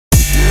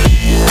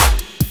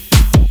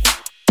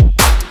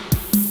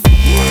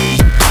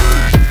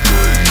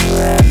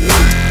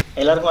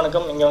எல்லாருக்கும்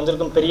வணக்கம். இங்கே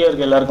வந்திருக்கும்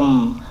பெரியவர்கள் எல்லாருக்கும்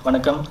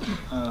வணக்கம்.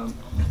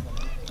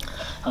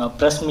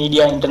 ப்ரெஸ்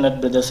மீடியா இன்டர்நெட்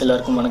பிரதர்ஸ்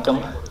எல்லாருக்கும் வணக்கம்.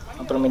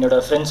 அப்புறம்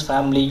என்னோடய friends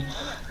family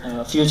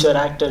future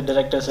actor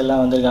directors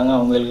எல்லாம் வந்திருக்காங்க.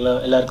 அவங்க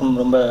எல்லாருக்கும்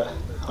ரொம்ப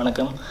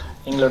வணக்கம்.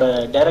 எங்களோட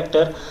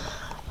டைரக்டர்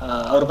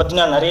அவரை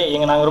பற்றி நான்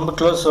நாங்கள் ரொம்ப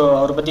க்ளோஸ். ஸோ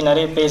அவரை பற்றி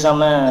நிறைய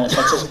பேசாமல்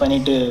சக்ஸஸ்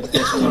பண்ணிவிட்டு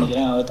பேசணும்னு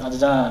நினைக்கிறேன்.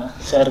 அதுதான்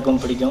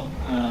சாருக்கும் பிடிக்கும்.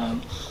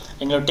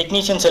 எங்களோட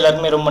டெக்னீஷியன்ஸ்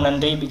எல்லாருக்குமே ரொம்ப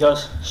நன்றி.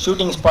 பிகாஸ்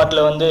ஷூட்டிங்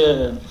ஸ்பாட்டில் வந்து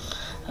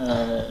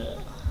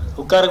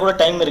உட்கார கூட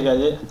டைம்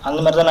இருக்காது. அந்த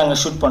மாதிரி தான் நாங்கள்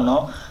ஷூட்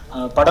பண்ணோம்.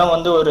 படம்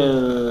வந்து ஒரு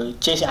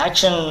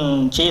ஆக்ஷன்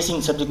சேசிங்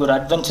சப்ஜெக்ட், ஒரு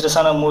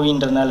அட்வென்ச்சரஸான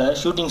மூவின்றதுனால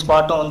ஷூட்டிங்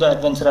ஸ்பாட்டும் வந்து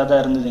அட்வென்ச்சராக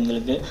தான் இருந்தது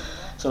எங்களுக்கு.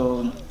 ஸோ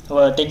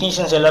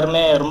டெக்னீஷியன்ஸ்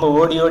எல்லாருமே ரொம்ப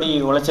ஓடி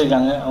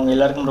உழைச்சிருக்காங்க. அவங்க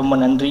எல்லாருக்கும் ரொம்ப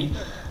நன்றி.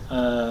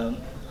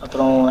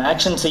 அப்புறம்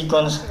ஆக்ஷன்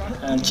சீக்வன்ஸ்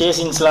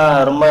சேசிங்ஸ்லாம்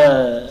ரொம்ப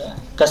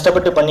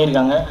கஷ்டப்பட்டு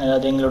பண்ணியிருக்காங்க.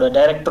 அது எங்களோட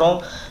டைரக்டரும்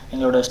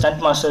எங்களோட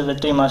ஸ்டண்ட் மாஸ்டர்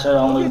வெற்றி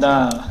மாஸ்டர் அவங்களுக்கு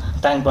தான்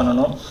தேங்க்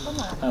பண்ணணும்.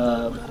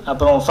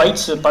 அப்புறம்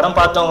ஃபைட்ஸ் படம்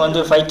பார்த்தவங்க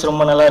வந்து ஃபைட்ஸ்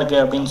ரொம்ப நல்லா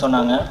இருக்குது அப்படின்னு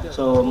சொன்னாங்க.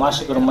 ஸோ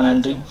மாஸ்டருக்கு ரொம்ப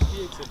நன்றி.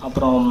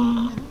 அப்புறம்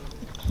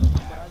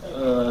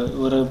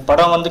ஒரு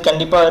படம் வந்து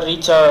கண்டிப்பாக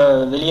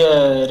வெளியே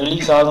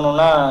ரிலீஸ்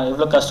ஆகணும்னா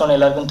எவ்வளோ கஷ்டம்னு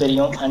எல்லாருக்கும்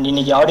தெரியும். அண்ட்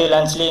இன்றைக்கி ஆடியோ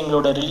லான்ச்லேயே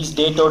எங்களோட ரிலீஸ்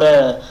டேட்டோட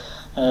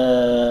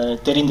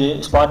தெரிந்து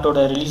ஸ்பாட்டோட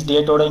ரிலீஸ்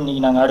டேட்டோடு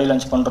இன்றைக்கி நாங்கள் ஆடியோ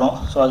லான்ச் பண்ணுறோம்.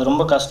 ஸோ அது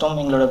ரொம்ப கஷ்டம்.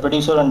 எங்களோட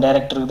ப்ரொடியூசர் அண்ட்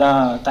டைரக்டருக்கு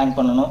தான் தேங்க்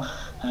பண்ணணும்.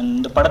 அண்ட்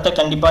இந்த படத்தை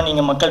கண்டிப்பாக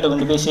நீங்கள் மக்கள்கிட்ட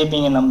கொண்டு போய்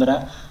சேர்ப்பீங்கன்னு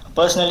நம்புகிறேன்.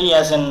 பர்சனலி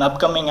ஆஸ் அன்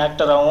அப்கமிங்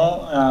ஆக்டராகவும்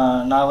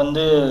நான்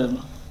வந்து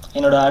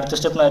என்னோடய அடுத்த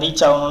ஸ்டெப் நான்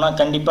ரீச் ஆகணும்னா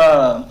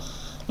கண்டிப்பாக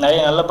நிறைய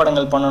நல்ல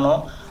படங்கள்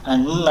பண்ணணும்.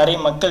 அண்ட் இன்னும் நிறைய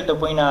மக்கள்கிட்ட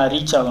போய் நான்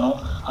ரீச் ஆகணும்.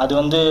 அது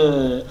வந்து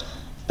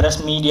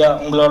ப்ரெஸ் மீடியா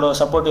உங்களோட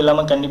சப்போர்ட்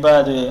இல்லாமல்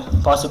கண்டிப்பாக அது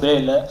பாசிபிளே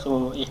இல்லை. ஸோ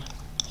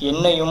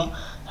என்னையும்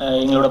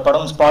எங்களோட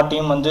படம்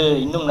ஸ்பாட்டையும் வந்து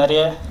இன்னும்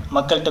நிறைய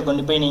மக்கள்கிட்ட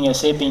கொண்டு போய் நீங்கள்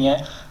சேர்ப்பீங்க,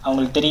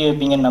 அவங்களுக்கு தெரிய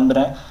வைப்பீங்கன்னு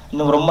நம்புகிறேன்.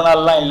 இன்னும் ரொம்ப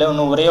நாள்லாம் இல்லை,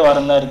 இன்னும் ஒரே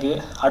வாரம் தான்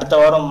இருக்குது. அடுத்த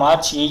வாரம்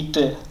March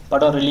 8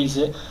 படம்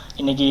ரிலீஸு.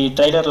 இன்றைக்கி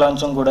ட்ரெய்லர்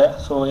லான்ச்சும் கூட.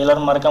 ஸோ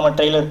எல்லோரும் மறக்காமல்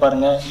ட்ரெய்லர்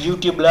பாருங்கள்.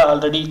 யூடியூப்பில்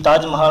ஆல்ரெடி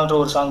தாஜ்மஹால்ன்ற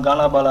ஒரு சாங்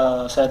கானா பாலா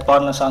சார்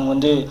பாடின சாங்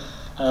வந்து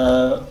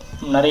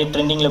நிறைய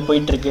ட்ரெண்டிங்கில்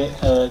போயிட்டுருக்கு.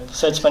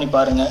 சர்ச் பண்ணி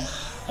பாருங்கள்.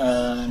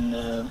 அண்ட்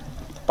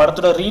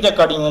படத்தோட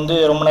ரீரெக்கார்டிங் வந்து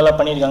ரொம்ப நல்லா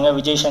பண்ணியிருக்காங்க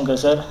விஜய்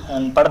சங்கர் சார்.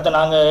 அண்ட் படத்தை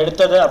நாங்கள்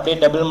எடுத்ததை அப்படியே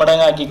டபுள்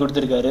மடங்காக ஆக்கி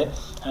கொடுத்துருக்காரு.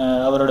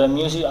 அவரோட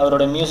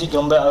மியூசிக்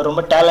அவர்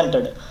ரொம்ப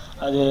டேலண்டட்.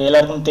 அது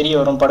எல்லாருக்கும் தெரிய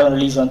வரும் படம்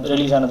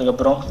ரிலீஸ்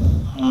ஆனதுக்கப்புறம்.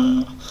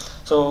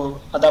 ஸோ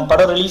அதான்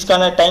படம்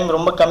ரிலீஸ்க்கான டைம்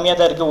ரொம்ப கம்மியாக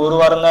தான் இருக்குது, ஒரு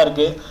வாரம் தான்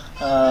இருக்குது.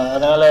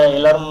 அதனால்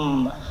எல்லோரும்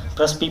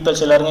ப்ரெஸ்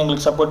பீப்புள்ஸ் எல்லாருமே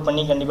எங்களுக்கு சப்போர்ட்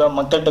பண்ணி கண்டிப்பாக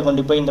மக்கள்கிட்ட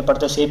கொண்டு போய் இந்த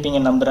படத்தை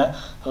சேர்ப்பீங்கன்னு நம்புகிறேன்.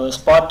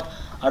 ஸ்பாட்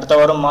அடுத்த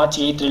வாரம் March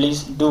 8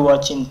 release. Two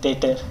watch in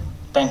theatre.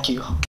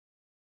 Thank you.